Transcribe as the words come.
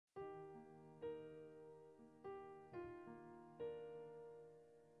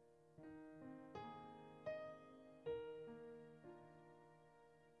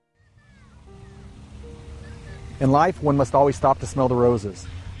In life, one must always stop to smell the roses.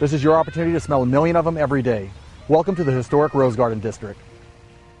 This is your opportunity to smell a million of them every day. Welcome to the historic Rose Garden District.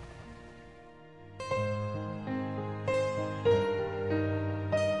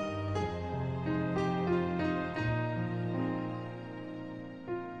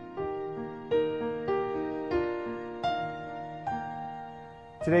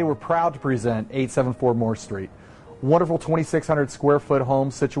 Today we're proud to present 874 Morse Street. Wonderful 2,600 square foot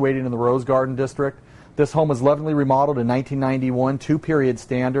home situated in the Rose Garden District. This home was lovingly remodeled in 1991 to period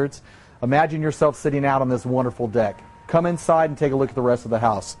standards. Imagine yourself sitting out on this wonderful deck. Come inside and take a look at the rest of the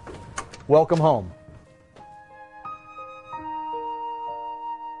house. Welcome home.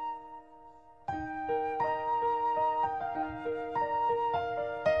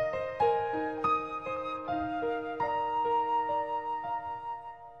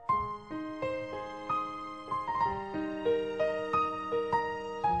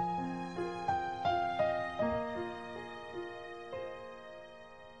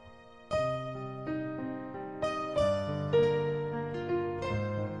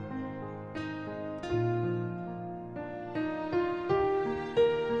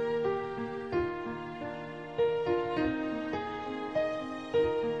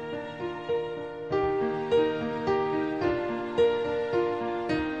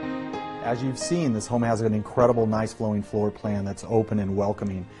 As you've seen, this home has an incredible, nice flowing floor plan that's open and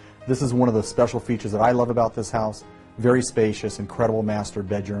welcoming. This is one of the special features that I love about this house. Very spacious, incredible master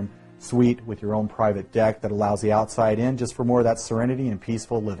bedroom, suite with your own private deck that allows the outside in just for more of that serenity and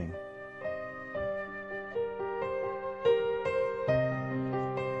peaceful living.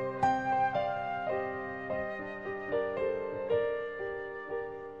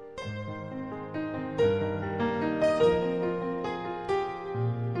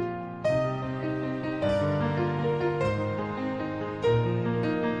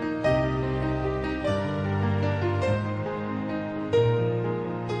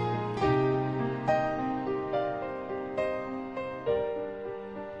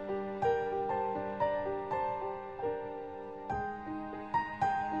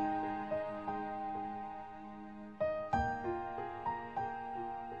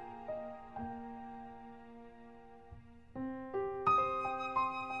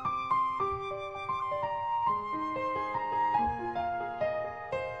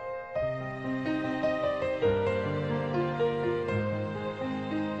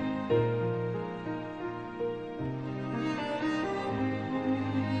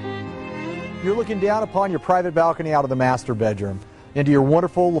 You're looking down upon your private balcony out of the master bedroom into your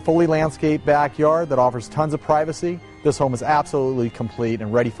wonderful, fully landscaped backyard that offers tons of privacy. This home is absolutely complete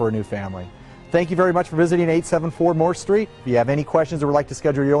and ready for a new family. Thank you very much for visiting 874 Morse Street. If you have any questions or would like to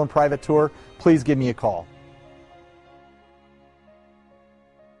schedule your own private tour, please give me a call.